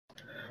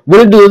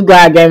What it do is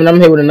Glad Game, and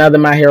I'm here with another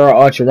My Hero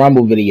Ultra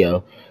Rumble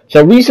video.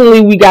 So recently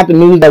we got the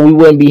news that we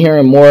wouldn't be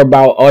hearing more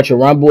about Ultra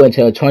Rumble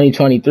until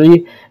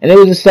 2023, and it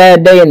was a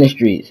sad day in the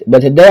streets.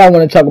 But today I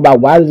want to talk about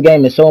why this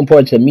game is so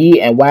important to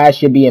me and why it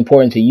should be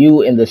important to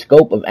you in the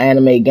scope of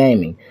anime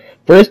gaming.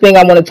 First thing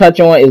I want to touch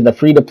on is the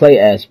free-to-play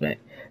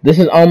aspect. This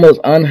is almost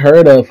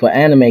unheard of for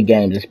anime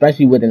games,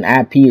 especially with an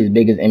IP as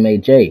big as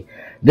MHA.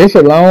 This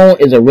alone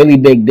is a really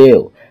big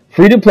deal.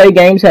 Free-to-play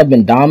games have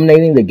been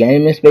dominating the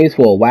gaming space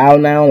for a while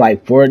now,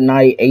 like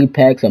Fortnite,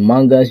 Apex,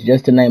 Among Us,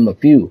 just to name a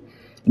few.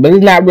 But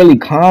it's not really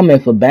common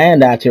for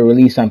Bandai to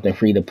release something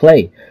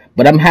free-to-play.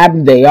 But I'm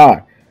happy they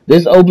are.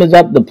 This opens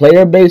up the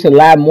player base a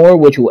lot more,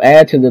 which will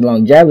add to the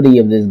longevity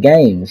of this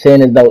game,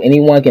 seeing as though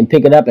anyone can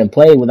pick it up and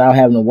play without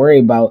having to worry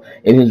about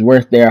if it's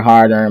worth their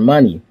hard-earned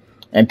money.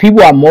 And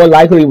people are more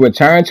likely to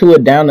return to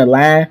it down the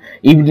line,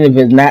 even if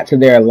it's not to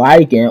their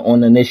liking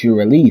on initial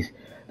release.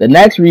 The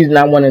next reason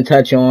I want to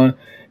touch on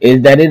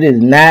is that it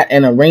is not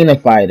an arena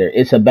fighter,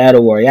 it's a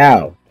battle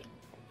royale.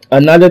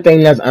 Another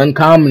thing that's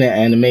uncommon in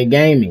anime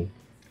gaming.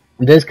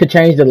 This could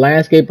change the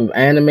landscape of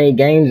anime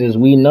games as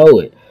we know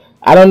it.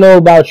 I don't know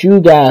about you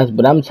guys,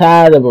 but I'm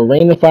tired of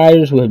arena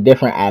fighters with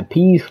different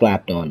IPs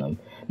slapped on them.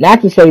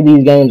 Not to say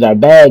these games are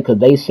bad because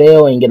they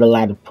sell and get a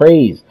lot of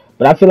praise,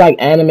 but I feel like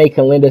anime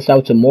can lend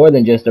itself to more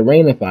than just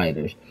arena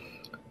fighters.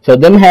 So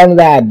them having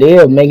the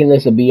idea of making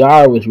this a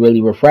BR was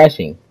really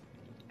refreshing.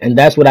 And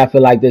that's what I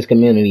feel like this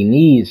community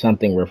needs,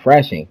 something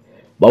refreshing.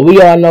 But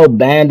we all know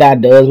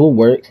Bandai does what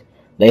works.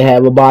 They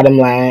have a bottom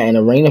line, and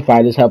arena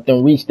fighters help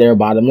them reach their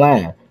bottom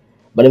line.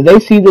 But if they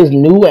see this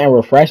new and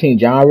refreshing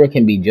genre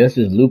can be just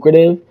as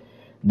lucrative,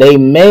 they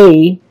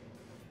may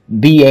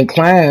be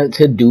inclined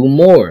to do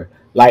more.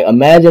 Like,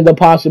 imagine the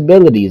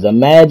possibilities.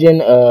 Imagine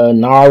a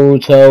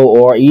Naruto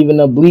or even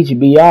a Bleach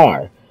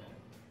BR.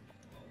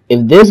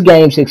 If this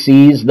game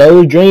succeeds,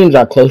 those dreams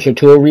are closer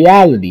to a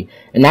reality,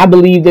 and I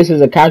believe this is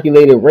a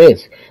calculated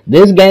risk.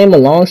 This game,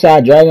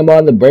 alongside Dragon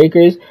Ball The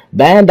Breakers,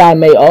 Bandai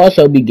may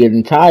also be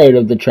getting tired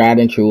of the tried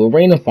and true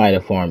arena fighter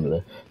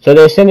formula. So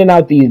they're sending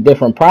out these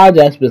different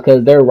projects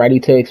because they're ready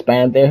to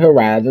expand their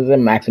horizons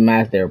and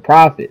maximize their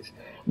profits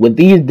with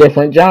these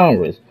different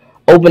genres,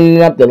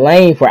 opening up the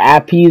lane for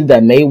IPs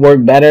that may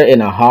work better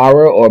in a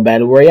horror or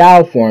battle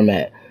royale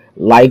format,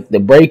 like The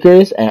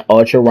Breakers and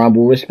Ultra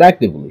Rumble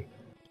respectively.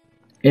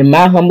 In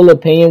my humble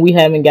opinion, we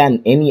haven't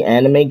gotten any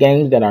anime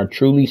games that are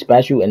truly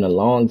special in a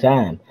long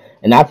time,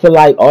 and I feel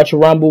like Ultra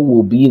Rumble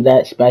will be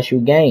that special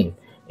game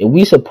if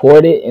we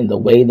support it in the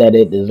way that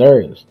it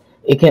deserves.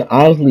 It can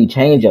honestly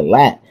change a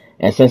lot,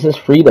 and since it's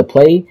free to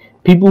play,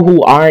 people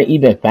who aren't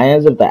even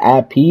fans of the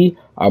IP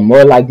are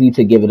more likely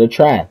to give it a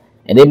try,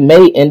 and it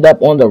may end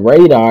up on the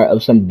radar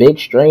of some big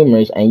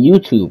streamers and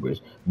YouTubers,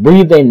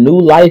 breathing new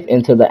life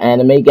into the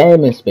anime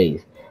gaming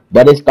space.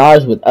 But it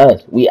starts with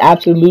us. We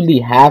absolutely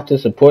have to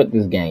support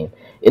this game.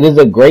 It is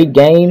a great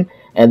game,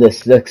 and the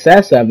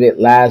success of it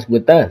lies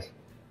with us.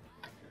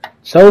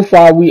 So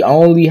far, we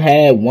only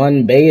had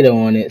one beta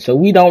on it, so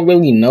we don't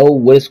really know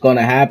what's going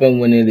to happen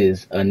when it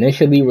is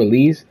initially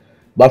released.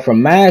 But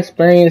from my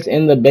experience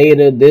in the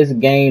beta, this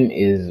game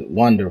is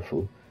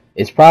wonderful.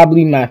 It's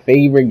probably my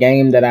favorite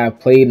game that I've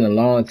played in a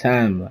long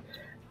time.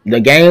 The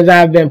games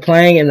I've been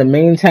playing in the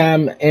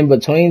meantime, in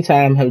between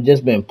time, have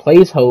just been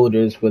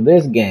placeholders for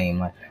this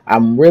game.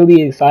 I'm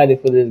really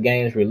excited for this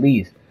game's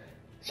release.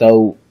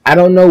 So I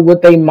don't know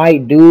what they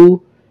might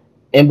do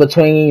in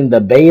between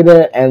the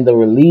beta and the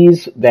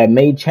release that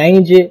may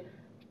change it,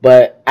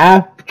 but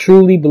I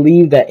truly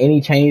believe that any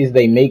changes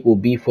they make will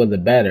be for the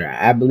better.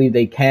 I believe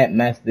they can't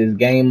mess this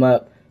game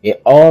up.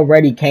 It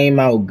already came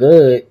out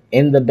good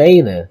in the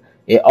beta.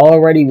 It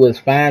already was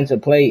fine to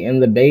play in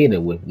the beta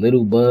with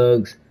little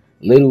bugs,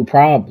 little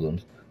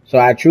problems. So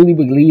I truly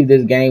believe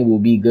this game will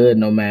be good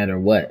no matter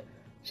what.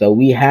 So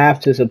we have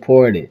to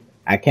support it.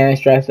 I can't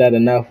stress that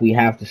enough. We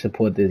have to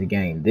support this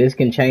game. This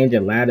can change a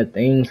lot of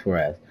things for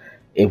us.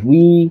 If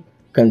we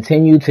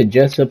continue to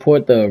just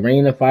support the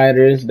arena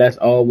fighters, that's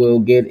all we'll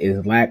get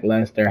is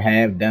lackluster,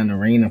 half-done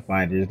arena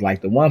fighters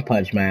like the One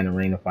Punch Man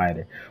arena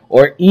fighter.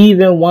 Or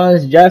even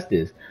One's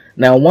Justice.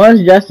 Now,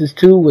 One's Justice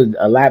 2 was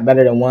a lot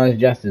better than One's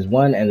Justice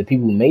 1, and the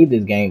people who made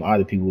this game are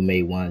the people who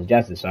made One's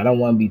Justice, so I don't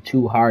want to be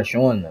too harsh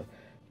on them.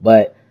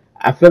 But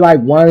I feel like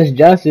One's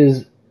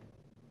Justice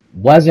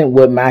wasn't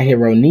what My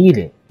Hero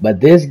needed, but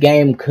this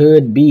game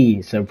could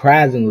be,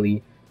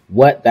 surprisingly,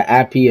 what the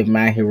IP of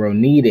My Hero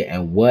needed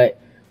and what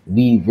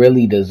we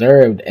really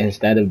deserved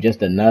instead of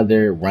just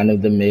another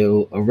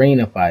run-of-the-mill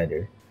arena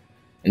fighter.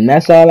 And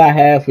that's all I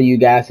have for you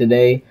guys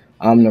today.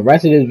 The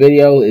rest of this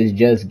video is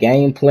just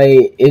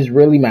gameplay. It's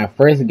really my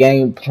first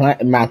game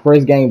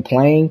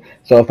playing.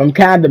 So if I'm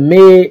kind of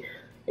mid,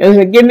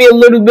 give me a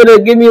little bit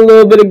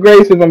of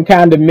grace if I'm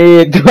kind of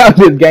mid throughout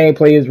this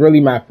gameplay. It's really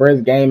my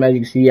first game. As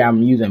you can see,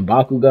 I'm using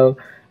Bakugo.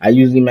 I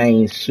usually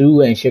main Sue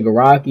and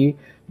Shigaraki,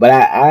 but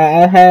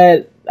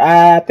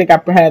I think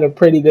I had a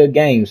pretty good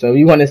game. So if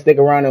you want to stick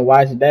around and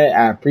watch that,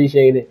 I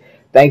appreciate it.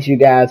 Thanks you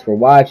guys for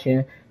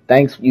watching.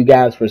 Thanks you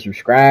guys for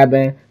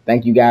subscribing.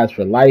 Thank you guys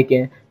for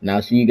liking. And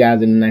I'll see you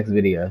guys in the next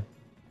video.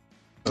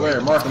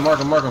 Where? Mark him.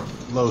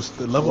 Los,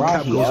 the level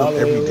cap goes up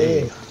every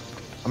day.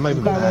 I'm not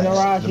even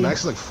max. The max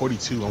is like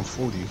 42. I'm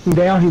 40. He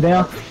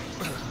down.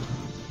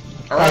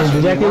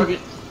 Alright, mark it.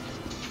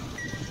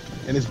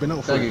 And it's been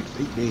out for 8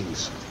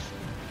 days.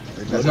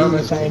 That's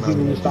the same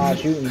people who start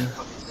shooting.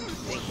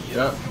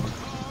 Yep.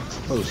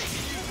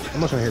 Los,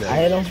 I'm not trying to hear that. I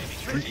hit him.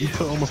 You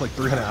put almost like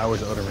 300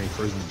 hours of Elden Ring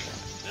first week.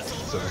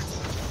 So.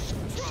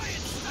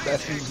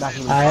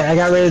 I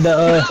got ready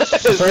to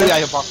It's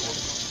really impossible.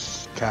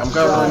 I'm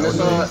covering this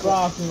side.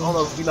 I don't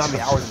know if you know how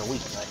many hours in a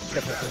week.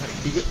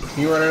 Like,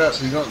 You run it up.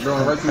 He's going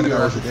right through 100 you.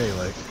 hours a day,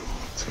 like.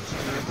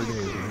 Every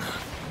day, man.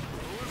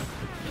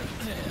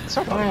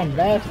 Damn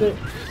bastard.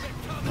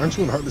 Aren't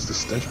you in Heartless the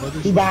Stench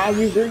Brothers? He behind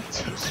you, dude.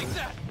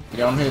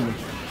 Yeah, I'm hitting him.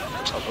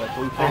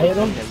 I hit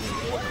him.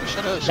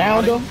 shut up.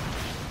 Downed him.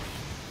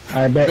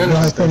 Alright, bet. Go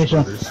ahead and finish him.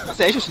 I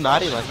say it's just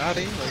naughty, like.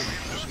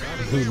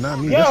 Dude, not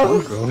me. Yo.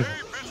 That's Uncle.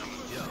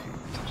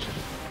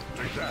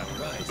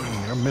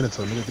 I'm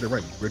Minato, nigga, get it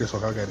right. Greatest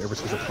Hokage ever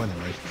since the planet,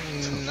 right?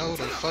 No,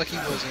 the fuck he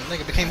wasn't.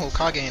 Nigga became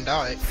Hokage and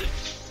died.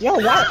 Yo,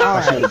 what?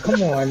 Alright,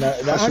 come on. The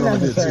That's what I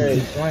did, unnecessary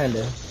too.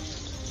 slander.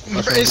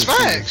 It's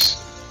facts.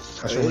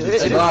 That's what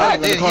It's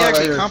fact that he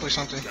actually accomplished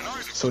something.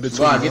 So did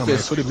Glad, get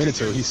this. So did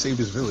Minato. He saved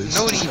his village.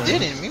 No, he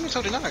didn't.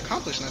 Minato did not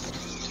accomplish nothing.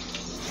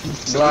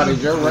 Glad,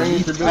 is your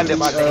range ability,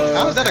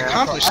 How does that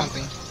accomplish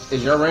something?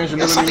 is your range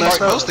That's ability something you're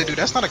messed up? supposed to do.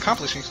 That's not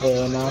accomplishing something.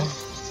 Hell no.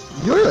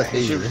 You're a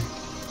hater.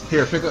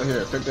 Here, pick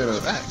that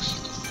up. Facts.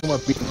 I'm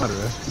about beating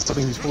Madara. It's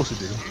something he's supposed to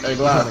do. Hey,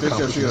 Glad, fix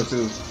your shield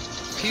too.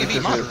 He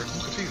beat Madara.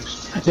 I'm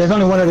confused. There's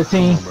only one other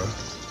team. Come on, bro.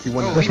 He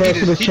won Oh, the he Let's head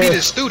to the beat chest.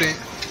 his student,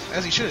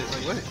 as he should.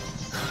 Like,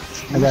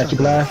 what? I got you,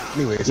 Glad.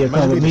 Anyways, Yeah, imagine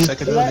come being with the me.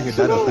 second nigga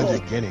died of the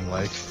beginning,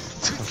 like.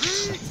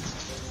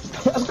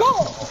 Let's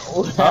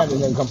go! That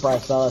didn't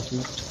compress sauce.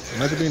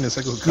 Imagine being the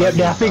second Hokage.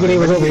 Yep, I figured he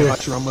was over here.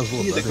 Hachirama's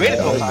little He's the brother.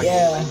 greatest Hokage.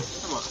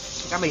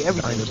 Yeah. I made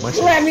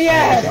everything. Let me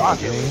at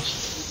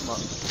it!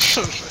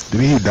 Did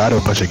he die to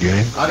a bunch of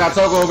game? I got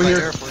Togo over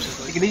here.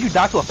 Did you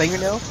die to a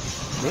fingernail?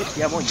 Bitch,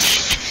 yeah, I'm on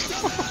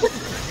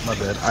you. My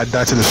bad. I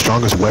died to the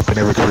strongest weapon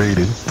ever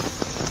created.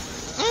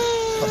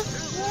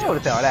 I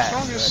would tell that.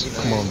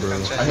 Come on, bro.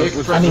 I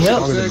hate I need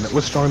help.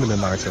 What's stronger than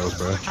Ninetales,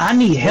 bro? I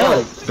need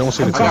help. Don't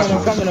say the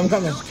I'm test.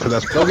 coming. Cause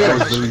that's Go get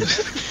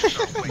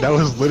that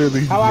was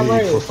literally How I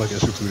made raise? for fucking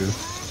Shippuden.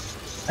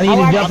 I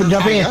need you to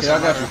jump in. Yeah,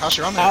 I got you.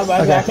 Hashirama. I was about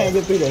to say, I can't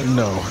get through there.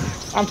 No,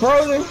 I'm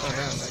frozen.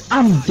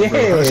 I'm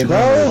dead,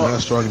 bro.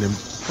 not stronger than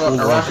Fuck,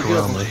 Arashi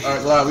killed him.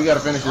 Alright, Glad, we gotta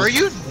finish Are this.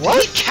 you?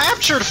 What? He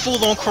captured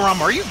full-on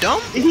Kurama. Are you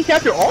dumb? He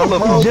captured all of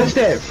them. Just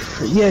that.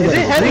 Yeah, They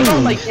had it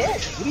on like. like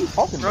head. What are you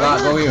talking about?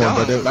 Glad, go here. Come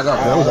on, but Back up.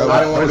 that was I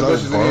didn't want to push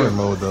this in boring here.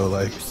 mode though.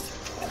 Like,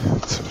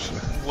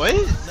 What?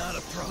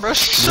 Bro,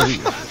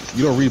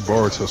 you don't read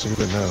Boruto, so you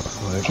don't know.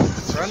 Like,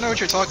 I know what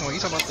you're talking about. You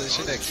talking about the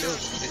shit that killed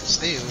it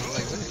still.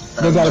 Like,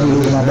 what? They gotta be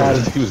losing my body.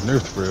 he was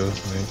nerfed, bro. Like,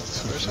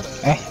 Bro, shut up.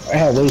 I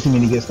had way too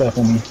many good stuff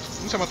on me.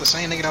 You talking about the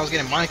same nigga that was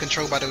getting mind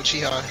controlled by the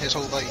Uchiha his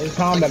whole life. This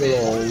combat is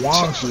a little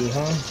wonky,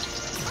 huh?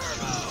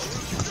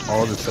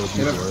 all the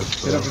television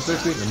was. Hit up to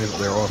 60. That means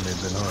they're all mid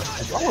then,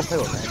 huh? I want to play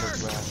with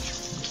Magnus,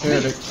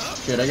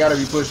 bro. They gotta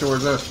be pushed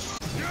towards us.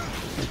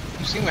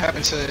 You seen what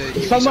happened to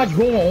There's so much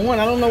going on.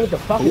 I don't know what the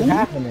fuck is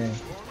happening.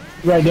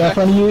 Right there in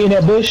front of you in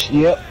that bush?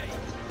 Yep.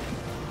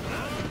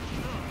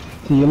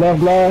 To your left,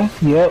 Glad?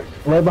 Yep.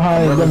 Right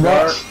behind them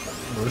rocks.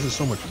 Bro, this is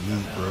so much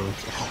meat, bro.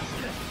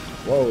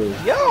 Whoa.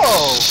 Yo!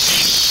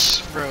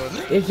 Bro,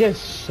 It's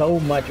just so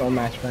much on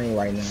my screen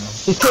right now.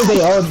 It's cause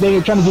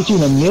they're trying to get you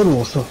in the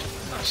middle, so.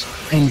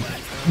 And,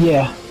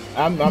 yeah.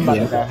 I'm about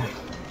to die.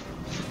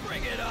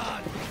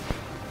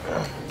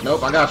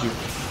 Nope, I got you.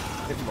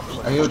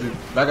 I healed you.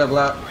 Back up,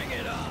 Black.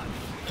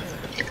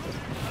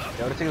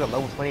 Yo, this nigga's a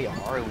level 20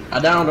 Harley. I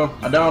downed him.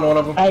 I downed one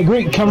of them. I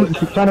agree, turn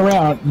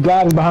around.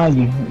 God is behind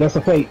you. That's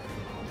a fate.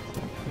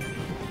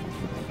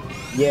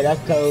 Yeah, that's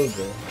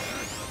Tozer.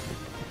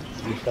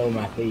 You stole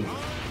my feet.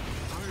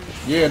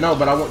 Yeah, no,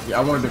 but I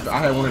had wanted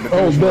to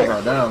Oh, finish bet.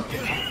 right down.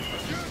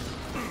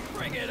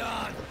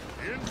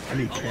 I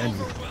need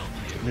Candy.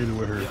 Maybe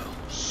with her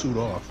suit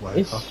off. Like,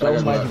 It's so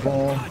much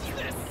going.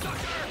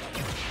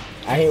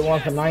 I hit one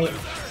for night.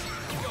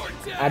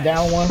 I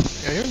down one.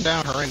 yeah, you're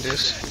down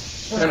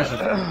horrendous. Finish him.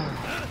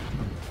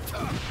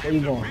 Where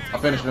you going? I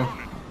finished him.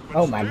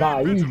 Oh my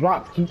god, these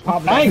rocks keep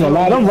popping. I ain't gonna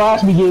lie, them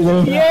rocks be getting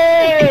me.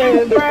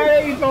 Yeah, bro,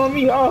 they throwing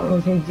me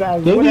off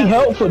sometimes. They be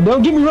helpful.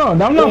 Don't get me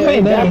wrong. I'm not Yeah,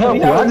 saying they ain't definitely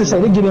helpful. I just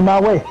say they get in my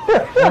way.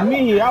 For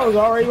me, I was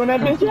already on that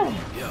bitch.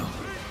 Yeah.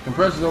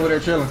 Compressor's over there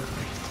chilling.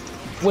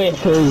 Wait,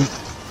 Cause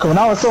when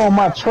I was throwing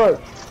my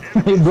truck,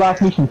 it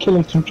blocked me from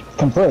killing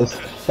compressed.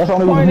 That's the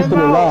only reason he's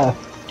still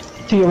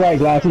alive. To your right,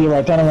 Glide, to your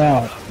right. Turn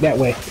around. That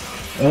way.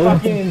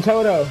 fucking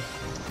Toto.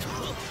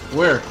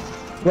 Where?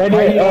 Right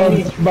there.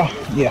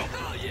 Yeah.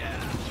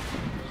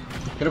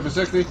 Hit him for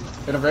 60.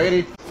 Hit him for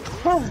 80.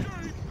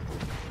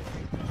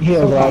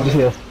 Heal, Glide. Just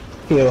heal.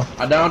 Heal.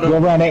 I downed Go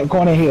him. around that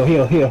corner. Heal.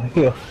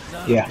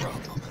 Yeah.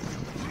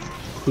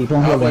 Keep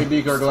on I'll play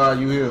healing. Deker Glide,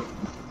 you heal.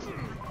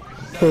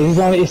 Cause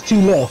it's two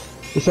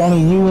left. It's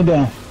only you and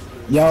them.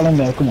 Y'all in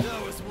there. Come on.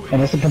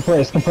 And it's a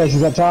compress. Compress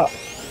is up top.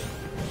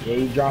 Yeah,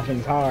 he's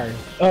dropping cars.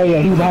 Oh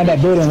yeah, he's behind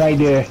that building right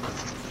there.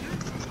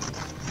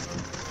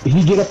 If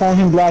you get up on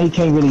him, Glad, he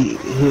can't really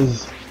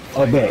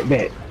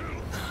bet.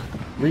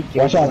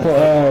 Watch out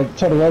for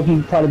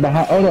Todoroki probably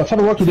behind. Oh no,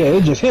 Todoroki there.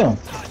 It's just him.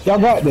 Y'all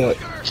got that.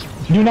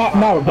 Do not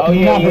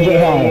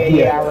project high.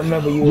 Yeah, I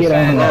remember you were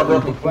saying that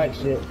with the flex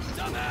shit.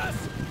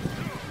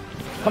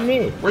 Come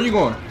in. Where you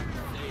going?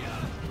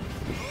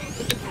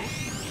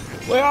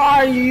 Where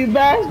are you, you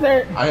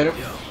bastard? I hit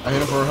him. I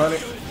hit him for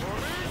 100.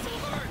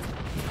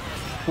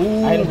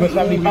 Ooh, I hit him for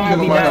 75.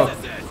 He down.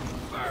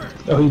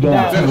 Oh, he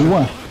down. He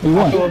won. He I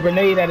won. threw a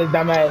grenade at his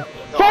dumb ass.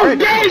 First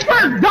game,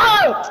 first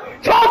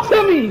dog! Talk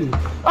to me!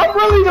 I'm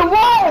really the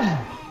one!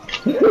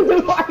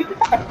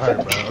 Alright,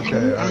 bro.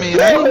 Okay. I mean,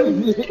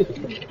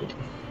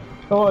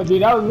 Come on,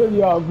 dude, that was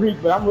really all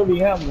Greek, but I'm really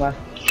him, man.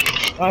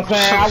 I'm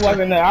saying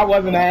I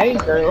wasn't an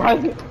anchor,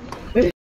 right?